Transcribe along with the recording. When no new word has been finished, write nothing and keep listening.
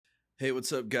Hey,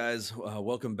 what's up, guys?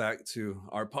 Welcome back to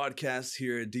our podcast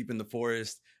here at Deep in the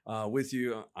Forest. With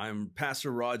you, I'm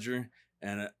Pastor Roger,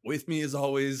 and with me, as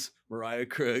always, Mariah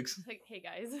Crooks. Hey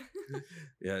guys.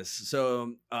 Yes.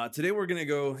 So today we're going to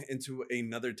go into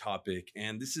another topic,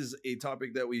 and this is a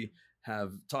topic that we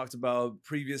have talked about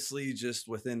previously, just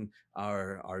within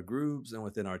our groups and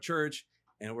within our church.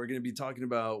 And we're going to be talking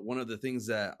about one of the things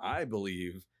that I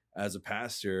believe as a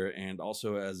pastor and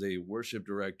also as a worship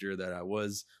director that I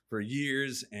was for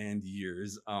years and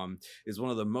years, is one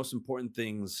of the most important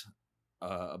things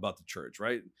about the church,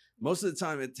 right? Most of the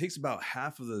time, it takes about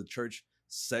half of the church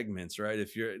segments, right?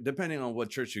 If you're depending on what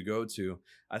church you go to,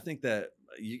 I think that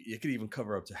you could even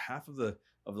cover up to half of the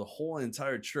whole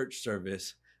entire church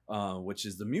service, which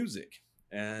is the music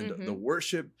and the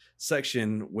worship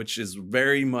section, which is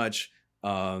very much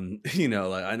like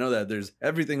I know that there's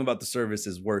everything about the service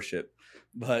is worship,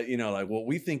 but like what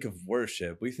we think of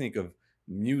worship, we think of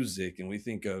music and we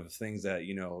think of things that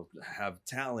have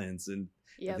talents and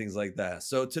Yep. things like that.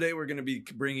 So today we're going to be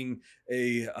bringing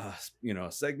a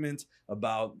a segment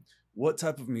about what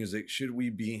type of music should we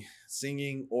be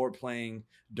singing or playing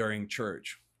during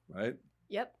church, right?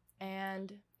 Yep.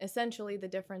 And essentially the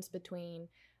difference between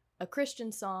a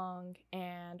Christian song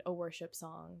and a worship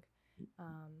song.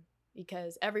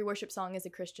 Because every worship song is a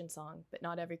Christian song, but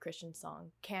not every Christian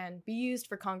song can be used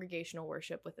for congregational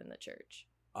worship within the church.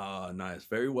 Nice.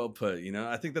 Very well put.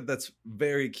 I think that that's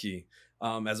very key.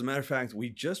 As a matter of fact, we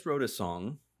just wrote a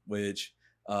song, which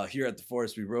here at the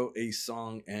Forest, we wrote a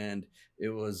song and it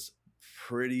was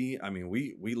pretty, I mean,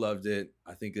 we loved it.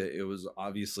 I think that it was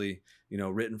obviously,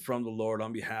 written from the Lord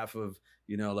on behalf of,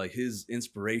 like his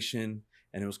inspiration,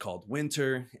 and it was called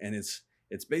Winter. And it's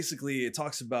basically, it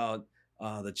talks about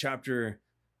the chapter,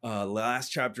 last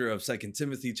chapter of 2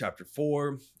 Timothy chapter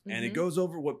 4, and it goes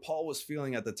over what Paul was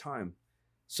feeling at the time.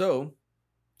 So,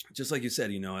 just like you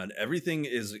said, and everything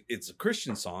it's a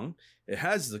Christian song. It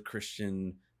has the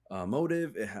Christian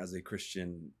motive. It has a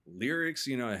Christian lyrics.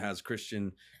 It has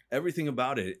Christian, everything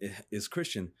about it is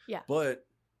Christian. Yeah. But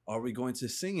are we going to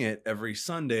sing it every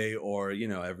Sunday or,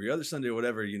 every other Sunday or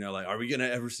whatever, like, are we going to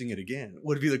ever sing it again?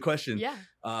 Would be the question. Yeah.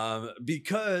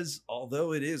 Because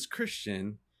although it is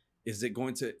Christian, is it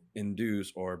going to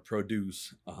induce or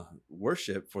produce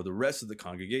worship for the rest of the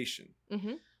congregation?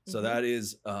 So that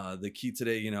is the key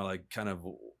today, like kind of,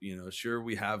 sure,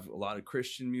 we have a lot of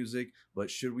Christian music, but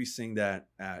should we sing that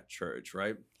at church,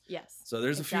 right? Yes. So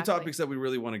there's a few topics that we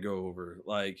really want to go over.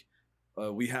 Like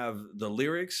we have the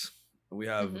lyrics, we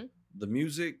have the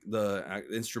music, the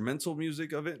instrumental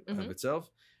music of it, of itself,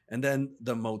 and then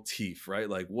the motif, right?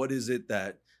 Like what is it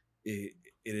that it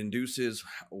induces?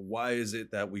 Why is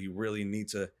it that we really need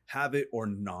to have it or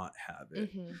not have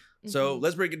it? So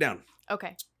let's break it down.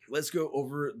 Okay. Let's go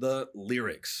over the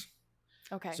lyrics.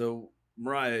 Okay. So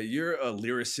Mariah, you're a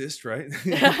lyricist, right?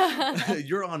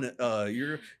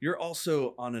 You're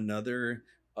also on another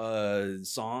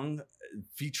song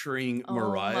featuring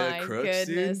Mariah Crooks,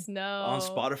 goodness, dude, no. on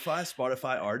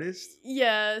Spotify artist.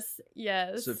 Yes.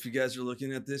 So if you guys are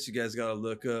looking at this, you guys gotta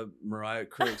look up Mariah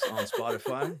Crooks on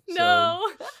Spotify. No.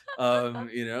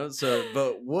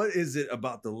 But what is it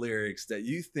about the lyrics that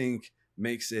you think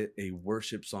makes it a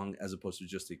worship song as opposed to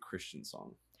just a Christian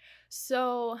song?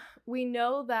 So we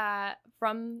know that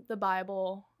from the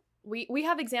Bible, we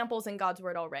have examples in God's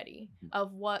word already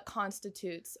of what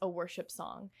constitutes a worship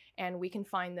song, and we can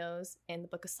find those in the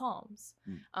book of Psalms.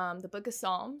 The book of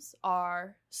Psalms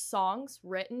are songs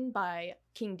written by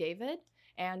King David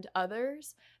and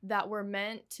others that were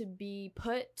meant to be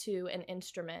put to an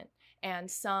instrument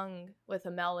and sung with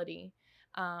a melody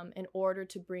in order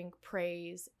to bring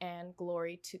praise and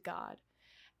glory to God.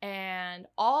 And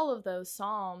all of those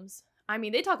psalms, I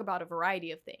mean, they talk about a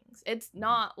variety of things. It's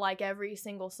not like every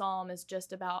single psalm is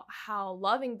just about how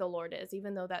loving the Lord is,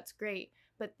 even though that's great.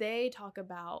 But they talk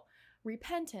about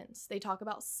repentance. They talk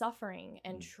about suffering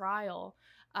and trial,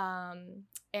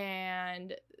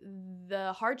 and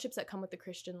the hardships that come with the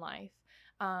Christian life,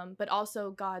 but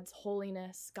also God's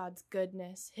holiness, God's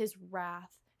goodness, his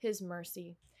wrath, his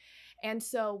mercy. And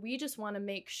so we just want to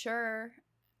make sure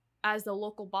as the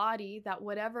local body that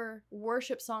whatever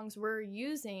worship songs we're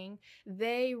using,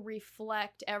 they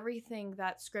reflect everything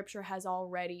that Scripture has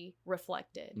already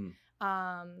reflected.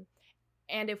 And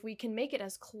if we can make it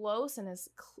as close and as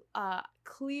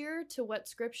clear to what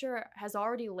Scripture has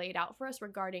already laid out for us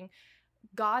regarding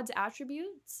God's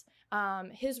attributes,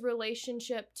 his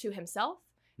relationship to himself,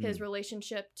 his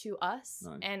relationship to us,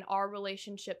 and our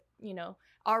relationship,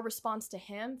 our response to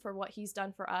him for what he's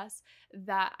done for us,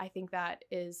 that I think that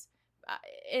is,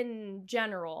 in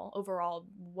general, overall,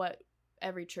 what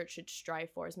every church should strive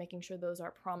for, is making sure those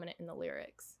are prominent in the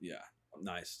lyrics. Yeah,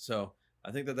 nice. So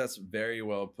I think that that's very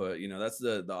well put. You know, that's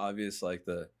the obvious, like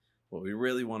what we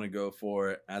really want to go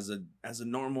for as a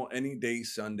normal any day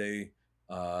Sunday,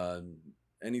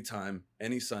 anytime,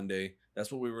 any Sunday. That's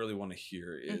what we really want to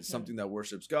hear, is something that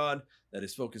worships God, that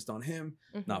is focused on him,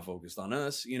 not focused on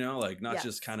us, you know, like not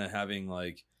just kind of having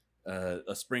like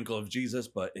a sprinkle of Jesus,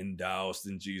 but endoused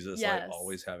in Jesus, like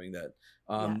always having that.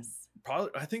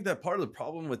 Probably, I think that part of the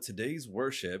problem with today's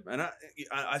worship, and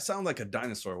I sound like a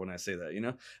dinosaur when I say that, you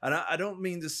know, and I don't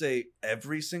mean to say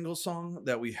every single song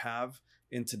that we have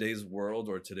in today's world,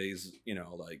 or today's, you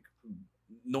know, like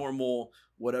normal,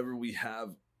 whatever we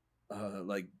have,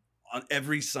 like on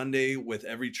every Sunday with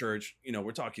every church, you know,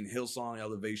 we're talking Hillsong,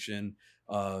 Elevation,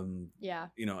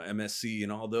 you know, MSC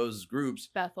and all those groups,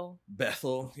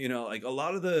 Bethel, you know, like a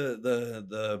lot of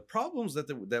the problems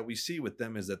that we see with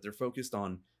them is that they're focused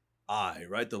on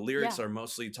right? The lyrics are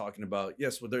mostly talking about,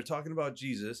 yes, well, they're talking about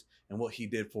Jesus and what he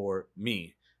did for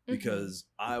me, because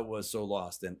I was so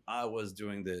lost and I was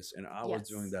doing this and I was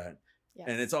doing that.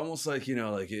 And it's almost like, you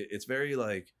know, like it's very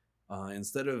like,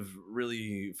 instead of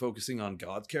really focusing on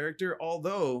God's character,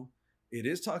 although it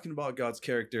is talking about God's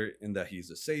character in that he's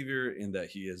a savior, in that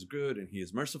he is good and he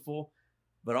is merciful,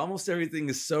 but almost everything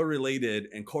is so related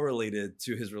and correlated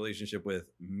to his relationship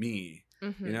with me,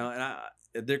 you know,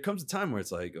 and there comes a time where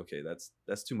it's like, okay,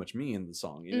 that's too much me in the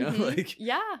song, you know, like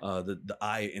the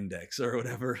I index or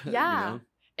whatever. You know?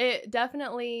 It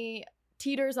definitely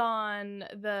teeters on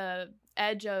the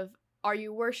edge of, are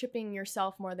you worshiping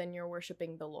yourself more than you're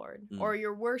worshiping the Lord? Or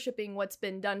you're worshiping what's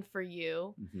been done for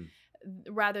you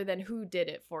rather than who did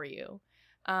it for you.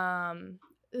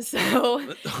 So,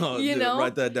 you know,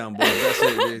 write that down, boy. That's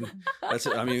it, dude. That's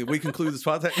it. I mean, we conclude this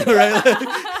podcast,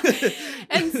 right?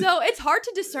 And so it's hard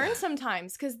to discern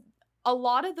sometimes, because a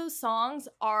lot of those songs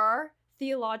are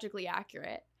theologically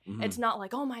accurate. It's not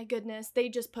like, oh my goodness, they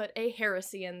just put a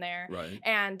heresy in there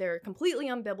and they're completely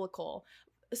unbiblical.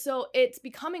 So it's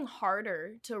becoming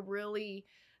harder to really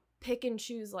pick and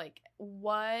choose, like,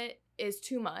 what is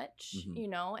too much, you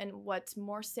know, and what's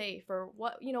more safe, or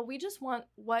what, you know, we just want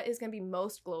what is going to be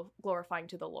most glorifying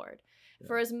to the Lord.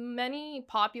 For as many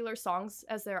popular songs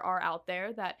as there are out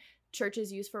there that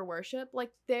churches use for worship,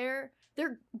 like they're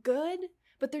good,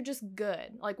 but they're just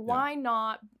good. Like, why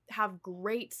not have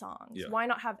great songs? Why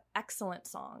not have excellent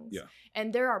songs?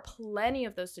 And there are plenty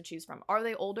of those to choose from. Are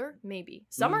they older? Maybe.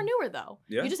 Some are newer, though.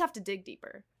 You just have to dig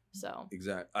deeper. So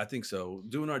exactly, I think so.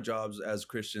 Doing our jobs as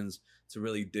Christians to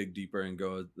really dig deeper and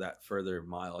go that further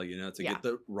mile, you know, to get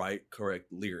the right,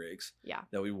 correct lyrics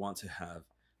that we want to have.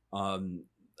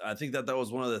 I think that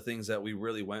was one of the things that we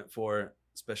really went for,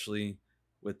 especially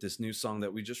with this new song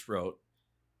that we just wrote.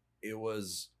 It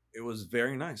was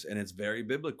very nice, and it's very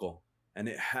biblical, and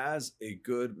it has a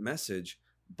good message,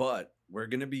 but we're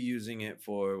going to be using it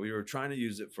we were trying to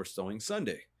use it for Sowing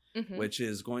Sunday. Which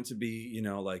is going to be, you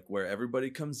know, like where everybody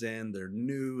comes in, they're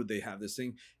new, they have this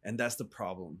thing. And that's the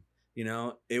problem. You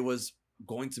know, it was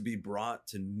going to be brought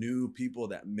to new people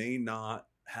that may not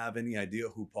have any idea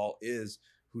who Paul is,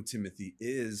 who Timothy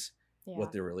is,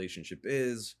 what their relationship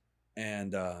is.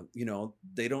 And, you know,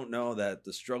 they don't know that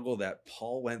the struggle that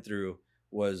Paul went through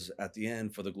was at the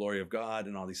end for the glory of God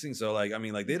and all these things. So, like, I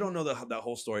mean, like, they don't know that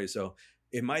whole story. So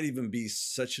it might even be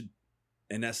such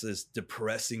in essence,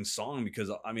 depressing song,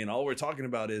 because I mean, all we're talking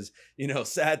about is, you know,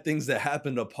 sad things that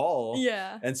happened to Paul.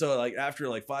 And so, like, after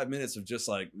like 5 minutes of just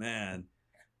like, man,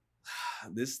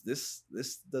 this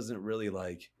doesn't really,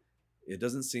 like, it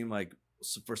doesn't seem like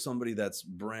for somebody that's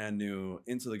brand new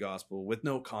into the gospel with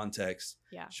no context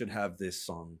should have this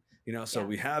song, you know. So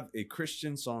we have a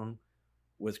Christian song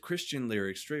with Christian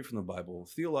lyrics straight from the Bible,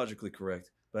 theologically correct,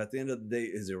 but at the end of the day,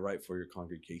 is it right for your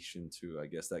congregation too? I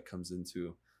guess that comes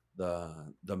into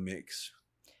the mix.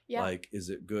 Like, is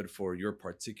it good for your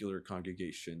particular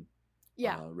congregation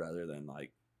rather than,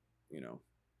 like, you know,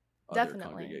 other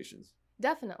congregations?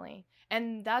 Definitely.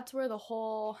 And that's where the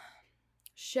whole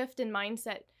shift in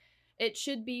mindset, it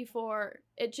should be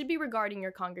regarding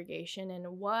your congregation and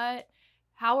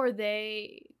how are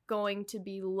they going to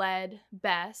be led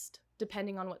best,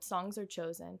 depending on what songs are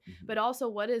chosen, but also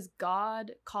what does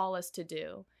God call us to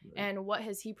do, and what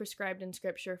has he prescribed in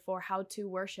scripture for how to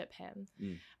worship him.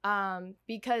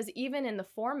 Because even in the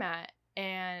format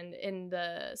and in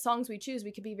the songs we choose,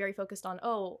 we could be very focused on,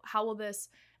 how will this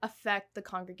affect the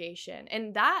congregation?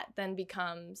 And that then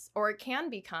becomes, or it can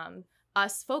become,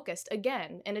 us focused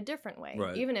again in a different way,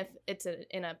 even if it's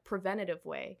in a preventative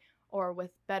way or with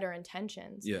better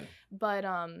intentions. But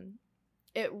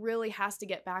it really has to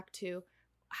get back to,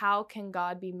 how can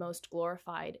God be most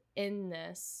glorified in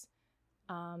this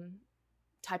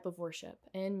type of worship,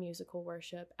 in musical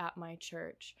worship at my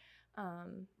church.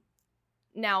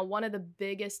 Now, one of the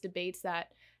biggest debates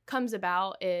that comes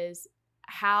about is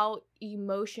how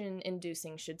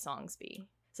emotion-inducing should songs be.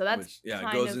 So that's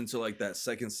it goes into like that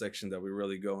second section that we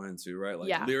really go into, right?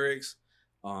 Like lyrics,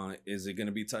 is it going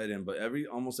to be tied in? But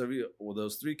almost every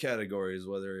those three categories,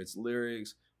 whether it's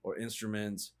lyrics or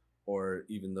instruments or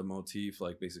even the motif,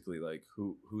 like basically like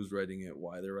who's writing it,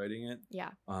 why they're writing it.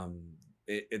 Yeah.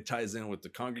 It ties in with the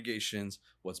congregations,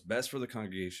 what's best for the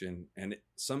congregation, and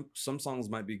some songs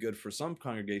might be good for some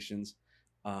congregations,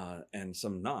 and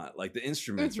some not. Like the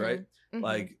instruments, right?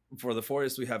 Like for the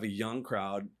Forest, we have a young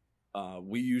crowd.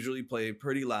 We usually play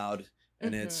pretty loud,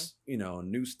 and it's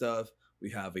new stuff.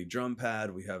 We have a drum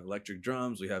pad, we have electric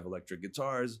drums, we have electric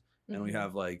guitars, and we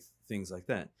have like things like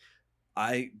that.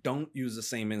 I don't use the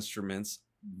same instruments,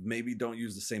 maybe don't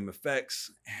use the same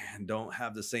effects, and don't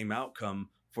have the same outcome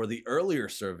for the earlier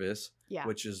service,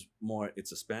 which is more,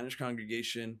 it's a Spanish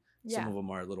congregation. Some of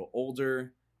them are a little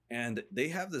older, and they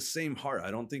have the same heart.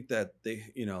 I don't think that they,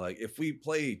 like if we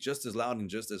play just as loud and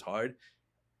just as hard,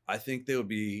 I think they would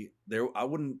be there. I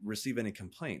wouldn't receive any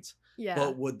complaints. Yeah.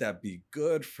 But would that be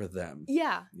good for them?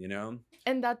 Yeah.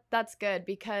 And that's good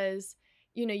because,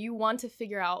 you want to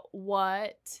figure out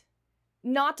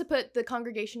not to put the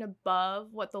congregation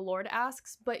above what the Lord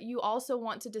asks, but you also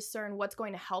want to discern what's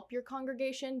going to help your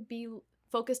congregation be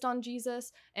focused on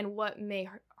Jesus and what may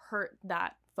hurt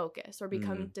that focus or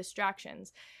become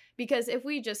distractions. Because if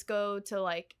we just go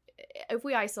to if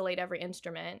we isolate every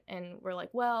instrument and we're like,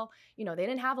 well, they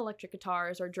didn't have electric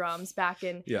guitars or drums back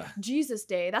in Jesus'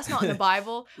 day. That's not in the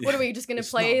Bible. What are we just going to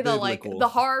play the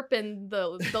harp and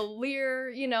the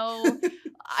lyre,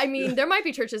 I mean, there might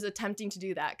be churches attempting to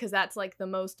do that because that's like the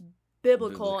most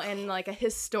biblical and like a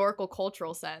historical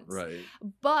cultural sense. Right.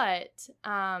 But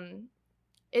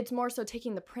it's more so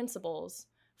taking the principles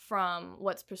from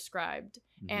what's prescribed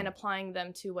and applying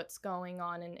them to what's going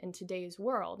on in today's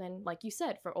world. And like you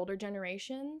said, for older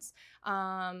generations,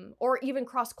 or even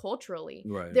cross-culturally,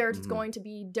 there's going to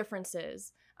be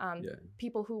differences.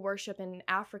 People who worship in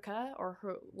Africa or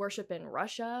who worship in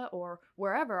Russia or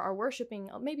wherever are worshiping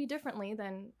maybe differently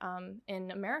than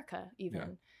in America even. Yeah.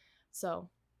 So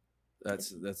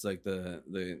that's like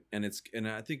the and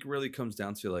I think it really comes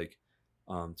down to like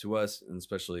to us, and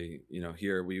especially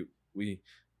here we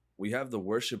have the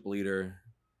worship leader,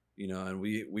 and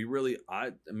we really,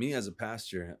 me as a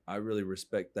pastor, I really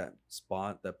respect that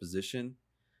spot, that position,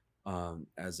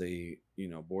 as a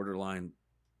borderline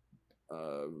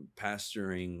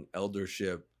pastoring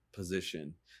eldership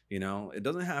position. It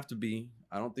doesn't have to be.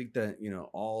 I don't think that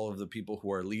all of the people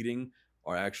who are leading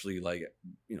are actually like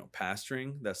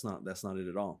pastoring. That's not it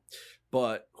at all.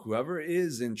 But whoever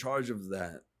is in charge of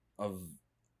that,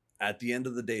 at the end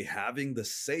of the day, having the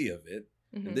say of it.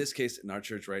 In this case, in our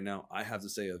church right now, I have the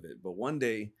say of it. But one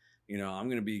day, I'm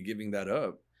going to be giving that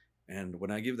up. And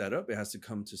when I give that up, it has to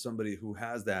come to somebody who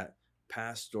has that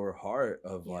pastor heart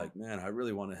of like, man, I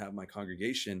really want to have my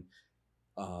congregation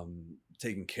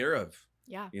taken care of,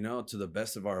 to the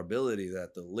best of our ability,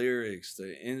 that the lyrics,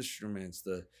 the instruments,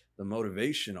 the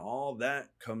motivation, all that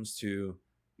comes to,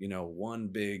 one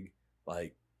big,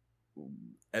 like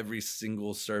every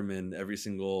single sermon, every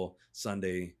single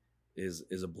Sunday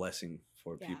is a blessing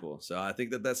for people. So I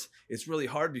think it's really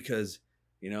hard because,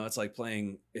 it's like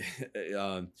playing,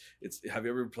 have you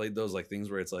ever played those like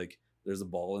things where it's like, there's a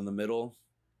ball in the middle,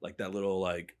 like that little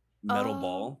like metal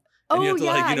ball. And you have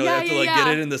to get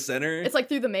it in the center. It's like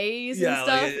through the maze and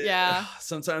stuff.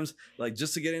 Sometimes like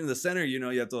just to get into the center, you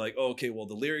have to like, okay, well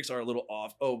the lyrics are a little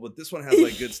off. Oh, but this one has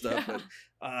like good stuff. But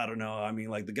I don't know. I mean,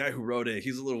 like the guy who wrote it,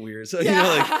 he's a little weird. So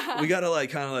like we gotta like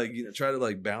kind of like try to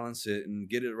like balance it and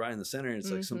get it right in the center. And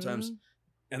it's like sometimes,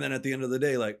 and then at the end of the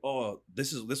day, like, oh,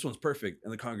 this one's perfect,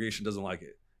 and the congregation doesn't like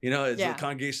it. The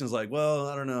congregation's like, well,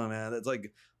 I don't know, man. That's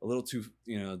like a little too,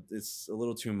 it's a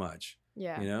little too much.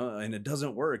 Yeah. And it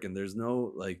doesn't work, and there's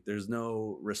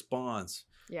no response.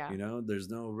 Yeah. There's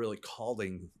no really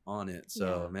calling on it.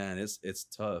 So man, it's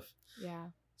tough. Yeah.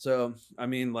 So I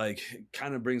mean, like, it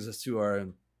kind of brings us to our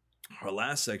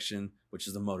last section, which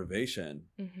is the motivation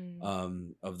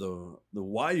of the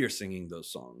why you're singing those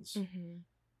songs.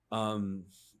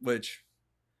 Which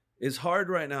is hard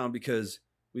right now because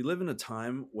we live in a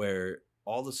time where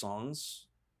all the songs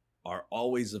are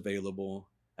always available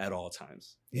at all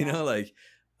times.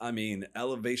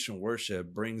 Elevation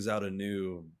Worship brings out a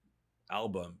new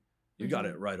album. You got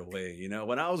it right away.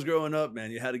 When I was growing up,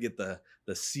 man, you had to get the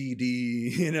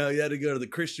CD, you had to go to the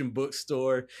Christian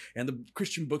bookstore, and the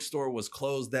Christian bookstore was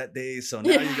closed that day. So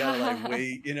now you gotta like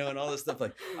wait, and all this stuff.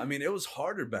 Like, it was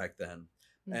harder back then.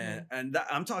 And that,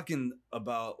 I'm talking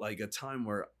about like a time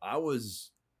where it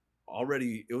was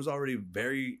already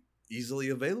very easily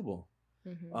available.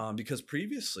 Because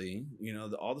previously,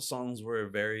 all the songs were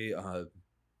very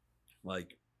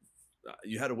like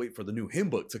you had to wait for the new hymn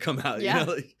book to come out. Yeah.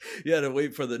 Like you had to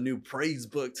wait for the new praise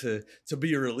book to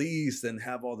be released and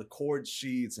have all the chord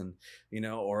sheets, and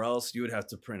or else you would have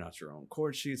to print out your own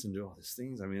chord sheets and do all these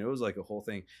things. I mean, it was like a whole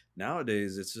thing.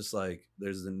 Nowadays it's just like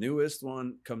there's the newest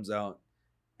one comes out,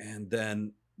 and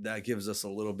then that gives us a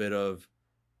little bit of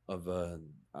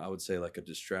I would say like a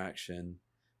distraction,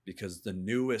 because the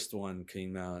newest one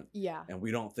came out. Yeah. And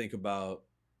we don't think about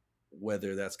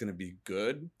whether that's going to be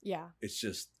good. Yeah. It's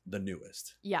just the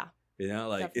newest. Yeah.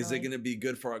 Like, Definitely. is it going to be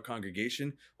good for our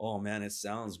congregation? Oh man, it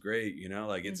sounds great.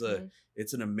 Like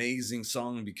it's an amazing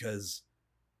song because,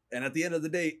 and at the end of the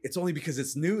day, it's only because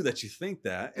it's new that you think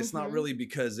that. It's not really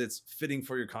because it's fitting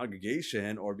for your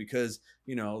congregation or because,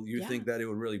 you think that it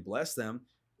would really bless them.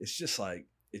 It's just like,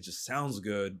 it just sounds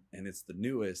good and it's the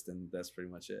newest, and that's pretty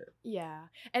much it. Yeah.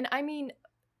 And I mean,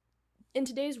 in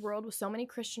today's world with so many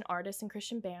Christian artists and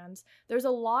Christian bands, there's a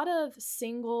lot of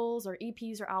singles or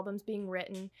EPs or albums being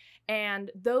written,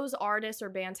 and those artists or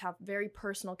bands have very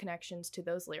personal connections to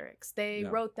those lyrics. They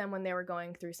wrote them when they were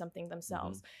going through something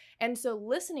themselves. And so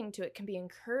listening to it can be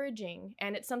encouraging,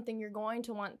 and it's something you're going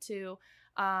to want to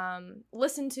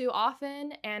listen to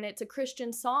often, and it's a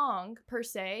Christian song per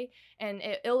se, and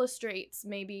it illustrates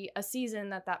maybe a season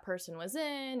that person was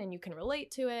in, and you can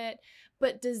relate to it.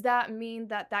 But does that mean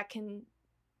that can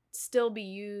still be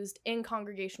used in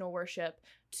congregational worship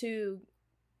to,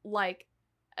 like,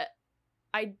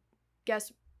 I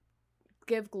guess,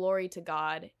 give glory to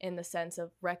God in the sense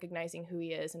of recognizing who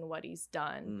he is and what he's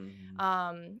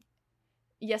done?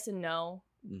 Yes and no,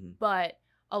 but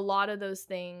a lot of those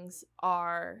things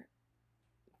are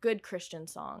good Christian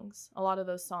songs. A lot of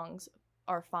those songs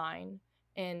are fine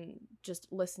in just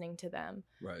listening to them.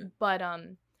 Right. But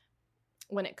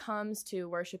when it comes to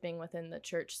worshiping within the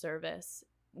church service,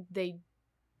 they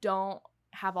don't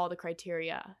have all the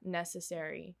criteria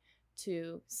necessary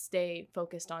to stay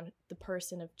focused on the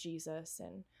person of Jesus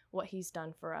and what he's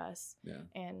done for us. Yeah.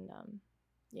 And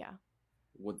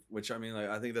which I mean, like,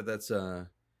 I think that's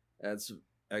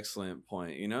excellent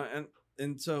point,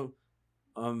 and so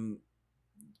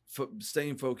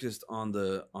staying focused on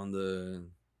the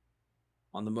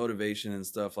motivation and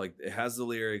stuff, like it has the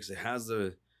lyrics, it has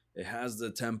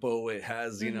the tempo, it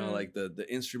has like the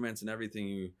instruments and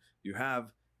everything you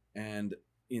have, and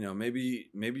maybe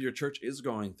your church is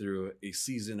going through a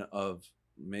season of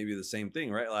maybe the same thing,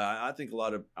 right? Like I think a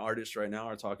lot of artists right now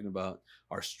are talking about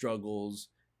our struggles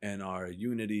and our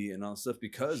unity and all stuff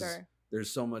because there's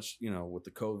so much, with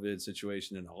the COVID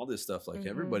situation and all this stuff, like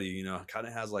everybody, kind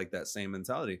of has like that same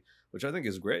mentality, which I think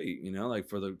is great, like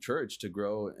for the church to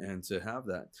grow and to have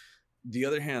that. The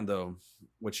other hand, though,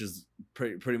 which is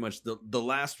pretty much the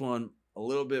last one, a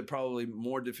little bit probably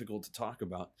more difficult to talk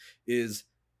about, is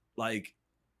like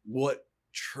what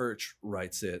church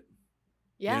writes it,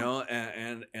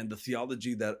 and the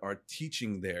theology that are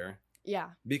teaching there. Yeah.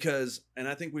 Because, and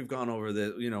I think we've gone over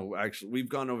this, actually we've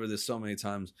gone over this so many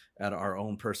times at our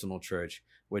own personal church,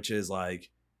 which is like,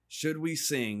 should we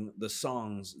sing the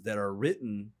songs that are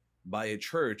written by a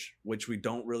church which we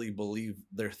don't really believe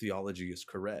their theology is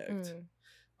correct?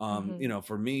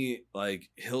 For me, like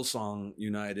Hillsong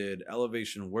United,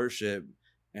 Elevation Worship,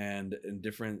 and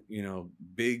different,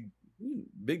 big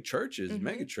churches,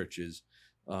 mega churches.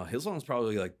 Hillsong's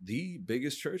probably like the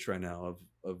biggest church right now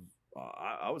of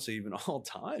I would say even all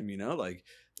time, like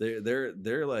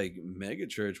they're like mega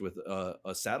church with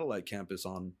a satellite campus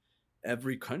on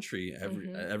every country,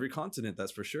 every continent,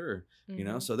 that's for sure.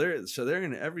 So they're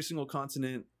in every single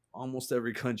continent, almost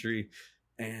every country.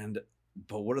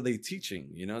 But what are they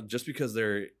teaching? Just because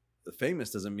they're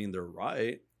famous doesn't mean they're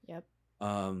right. Yep.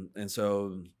 And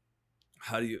so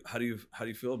how do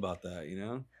you feel about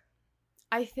that?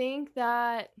 I think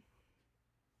that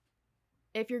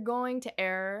if you're going to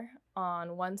err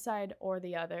on one side or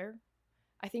the other,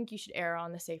 I think you should err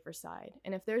on the safer side.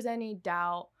 And if there's any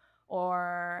doubt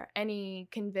or any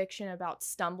conviction about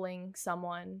stumbling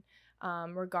someone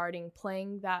regarding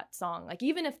playing that song, like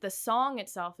even if the song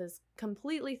itself is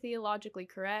completely theologically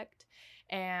correct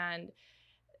and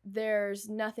there's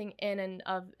nothing in and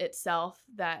of itself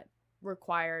that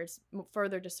requires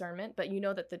further discernment, but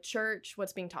that the church,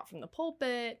 what's being taught from the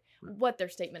pulpit, what their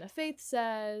statement of faith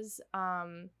says,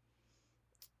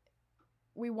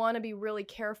 we want to be really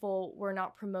careful we're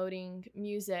not promoting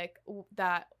music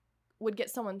that would get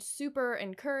someone super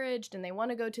encouraged and they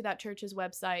want to go to that church's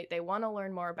website, they want to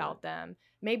learn more about them,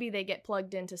 maybe they get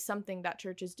plugged into something that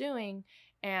church is doing,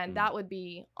 And that would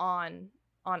be on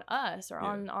us, or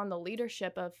on the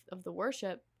leadership of the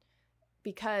worship,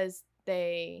 because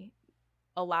they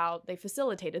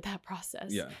facilitated that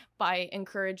process by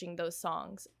encouraging those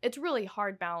songs. It's really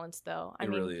hard balance, though. I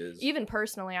mean, really is. Even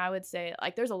personally, I would say,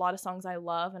 like, there's a lot of songs I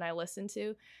love and I listen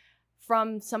to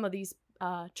from some of these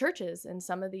churches and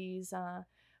some of these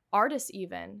artists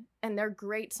even, and they're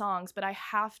great songs, but I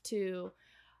have to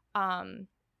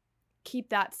keep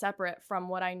that separate from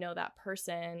what I know that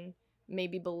person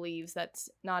maybe believes that's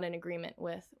not in agreement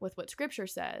with what Scripture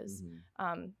says.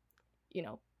 You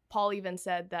know, Paul even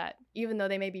said that even though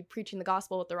they may be preaching the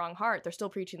gospel with the wrong heart, they're still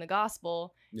preaching the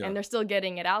gospel and they're still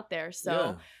getting it out there.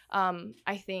 So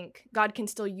I think God can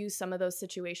still use some of those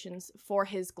situations for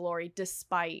his glory,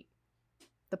 despite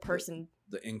the person,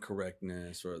 the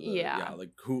incorrectness, or the like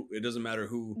who, it doesn't matter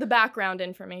who, the background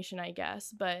information, I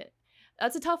guess. But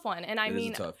that's a tough one. And I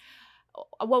mean,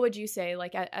 what would you say,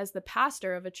 like, as the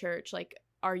pastor of a church, like,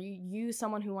 are you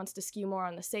someone who wants to skew more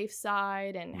on the safe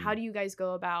side? And how do you guys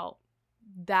go about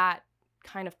that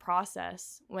kind of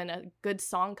process when a good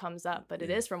song comes up, but it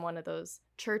is from one of those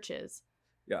churches?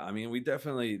 Yeah, I mean,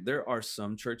 there are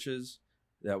some churches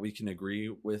that we can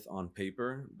agree with on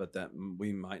paper, but that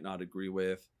we might not agree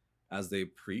with as they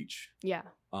preach. Yeah.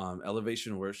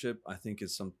 Elevation Worship, I think,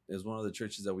 is one of the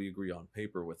churches that we agree on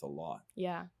paper with a lot.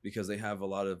 Yeah. Because they have a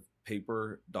lot of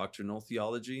paper doctrinal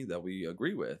theology that we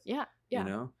agree with. Yeah. Yeah. You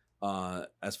know,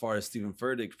 as far as Stephen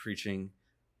Furtick preaching,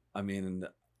 I mean,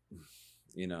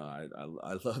 you know,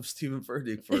 I love Stephen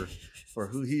Furtick for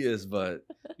who he is, but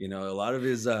you know, a lot of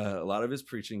his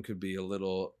preaching could be a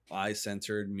little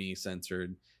I-centered,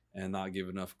 me-centered, and not give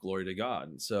enough glory to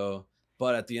God. So,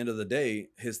 but at the end of the day,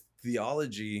 his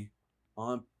theology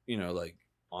on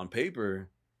paper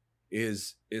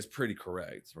is pretty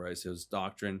correct, right? So his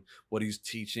doctrine, what he's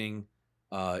teaching,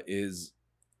 is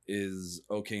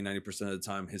okay 90% of the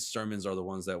time. His sermons are the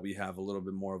ones that we have a little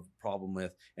bit more of a problem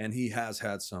with, and he has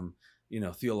had some, you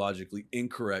know, theologically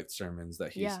incorrect sermons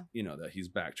that he's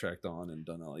backtracked on and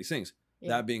done all these things. Yeah.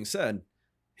 That being said,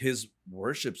 his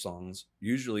worship songs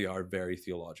usually are very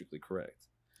theologically correct.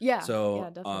 Yeah.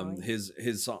 So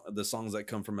the songs that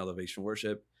come from Elevation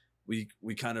Worship, we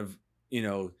kind of, you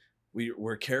know,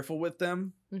 we're careful with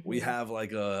them. Mm-hmm. We have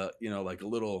like a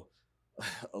little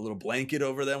blanket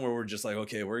over them where we're just like,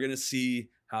 okay, we're going to see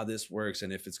how this works,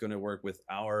 and if it's going to work with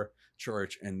our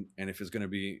church, and if it's going to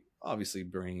be obviously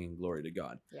bringing glory to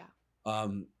God. Yeah.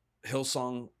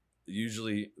 Hillsong,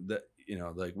 usually, that, you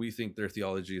know, like, we think their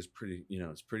theology is pretty, you know,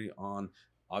 it's pretty on.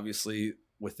 Obviously,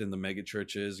 within the mega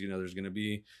churches, you know, there's going to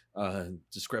be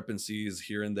discrepancies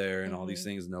here and there, and all these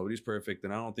things. Nobody's perfect,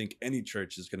 and I don't think any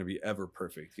church is going to be ever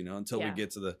perfect, you know, until we get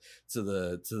to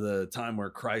the time where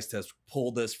Christ has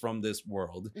pulled us from this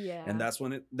world. Yeah. And that's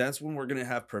when we're going to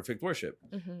have perfect worship.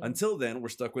 Mm-hmm. Until then, we're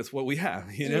stuck with what we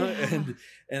have, you know. Yeah.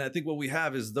 And I think what we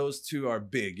have is those two are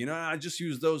big, you know. I just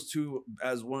use those two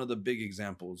as one of the big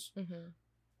examples. Mm-hmm.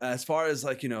 As far as,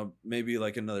 like, you know, maybe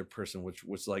like another person, which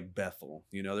like Bethel,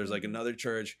 you know, there's like another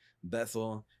church,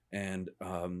 Bethel, and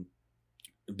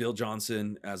Bill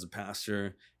Johnson as a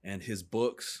pastor, and his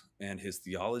books and his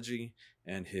theology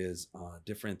and his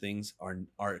different things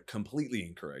are completely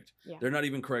incorrect. Yeah. They're not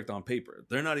even correct on paper.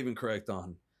 They're not even correct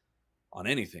on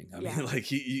anything. I mean, like,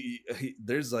 he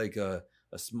there's like a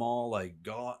small, like,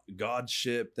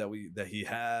 godship that he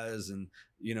has, and,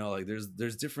 you know, like,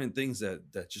 there's different things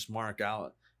that just mark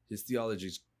out his theology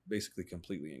is basically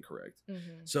completely incorrect.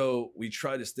 Mm-hmm. So we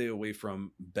try to stay away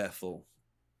from Bethel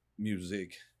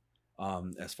music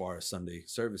as far as Sunday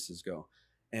services go.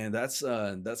 And that's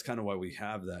kind of why we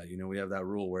have that. You know, we have that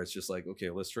rule where it's just like, okay,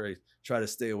 let's try to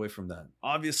stay away from that.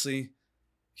 Obviously,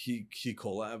 he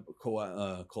collaborates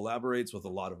with a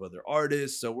lot of other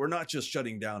artists. So we're not just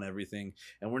shutting down everything,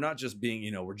 and we're not just being,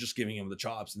 you know, we're just giving him the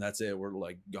chops and that's it. We're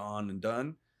like gone and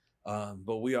done.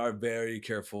 But we are very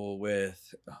careful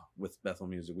with Bethel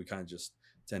music. We kind of just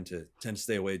tend to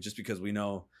stay away, just because we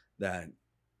know that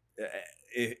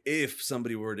if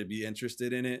somebody were to be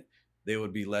interested in it, they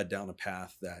would be led down a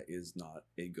path that is not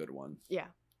a good one. Yeah,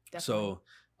 definitely.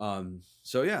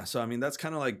 So I mean, that's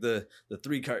kind of like the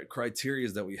three criteria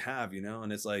that we have, you know.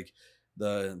 And it's like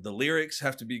the lyrics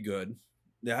have to be good,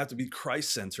 they have to be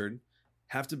Christ-centered,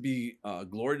 have to be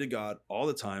glory to God all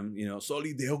the time, you know,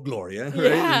 soli Deo Gloria, right?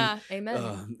 Yeah, and,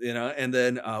 amen. You know, and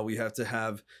then we have to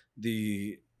have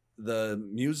the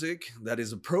music that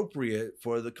is appropriate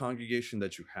for the congregation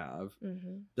that you have.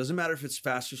 Mm-hmm. Doesn't matter if it's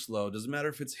fast or slow. Doesn't matter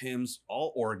if it's hymns,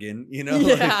 all organ, you know.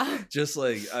 Yeah. Like, just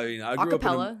like, I mean, I grew up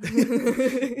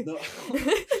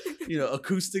in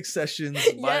acoustic sessions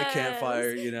by a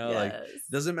campfire, like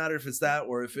doesn't matter if it's that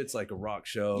or if it's like a rock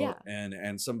show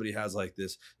and somebody has like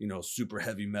this, super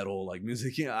heavy metal like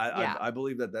music. I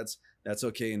believe that that's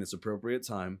okay in its appropriate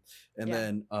time. And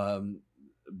then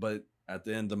but at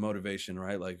the end, the motivation,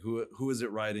 right? Like who is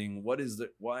it writing? What is the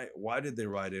why did they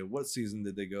write it? What season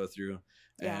did they go through?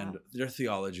 And their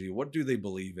theology, what do they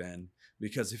believe in?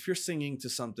 Because if you're singing to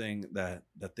something that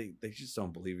they just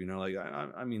don't believe, like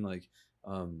I mean, like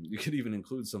you could even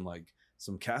include some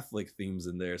Catholic themes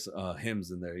in there,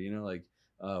 hymns in there, like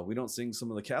we don't sing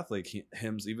some of the Catholic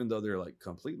hymns, even though they're like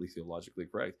completely theologically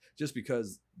correct, just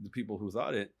because the people who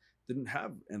thought it didn't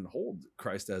have and hold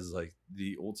Christ as like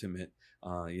the ultimate,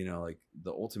 like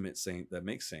the ultimate saint that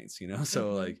makes saints,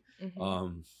 so like,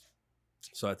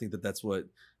 so I think that's what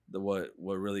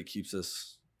really keeps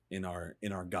us in our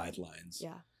guidelines.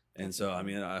 Yeah. And so, I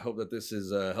mean, I hope that this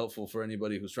is helpful for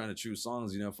anybody who's trying to choose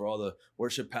songs, for all the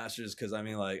worship pastors. Cause I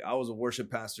mean, like I was a worship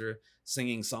pastor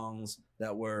singing songs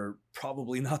that were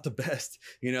probably not the best,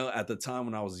 at the time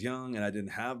when I was young and I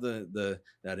didn't have that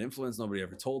influence. Nobody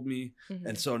ever told me.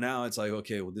 And so now it's like,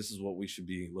 okay, well, this is what we should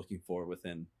be looking for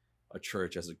within a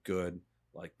church as a good,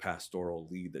 like pastoral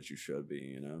lead that you should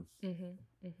be,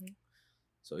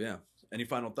 So yeah. Any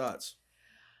final thoughts?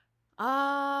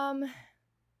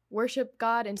 Worship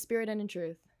God in spirit and in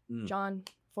truth. John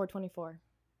 4:24.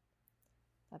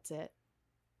 That's it.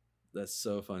 That's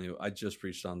so funny. I just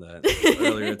preached on that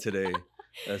earlier today.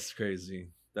 That's crazy.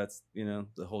 That's,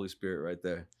 the Holy Spirit right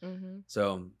there.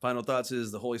 So final thoughts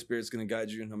is the Holy Spirit's going to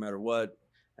guide you no matter what.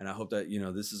 And I hope that,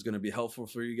 this is going to be helpful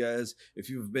for you guys. If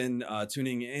you've been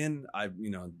tuning in,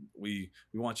 we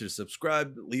want you to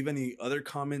subscribe, leave any other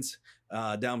comments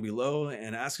down below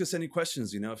and ask us any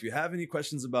questions. If you have any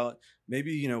questions about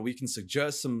maybe, we can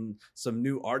suggest some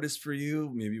new artists for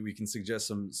you. Maybe we can suggest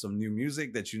some new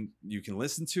music that you can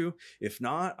listen to. If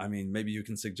not, I mean, maybe you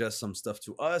can suggest some stuff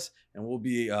to us and we'll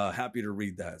be happy to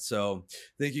read that. So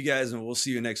thank you guys and we'll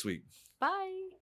see you next week. Bye.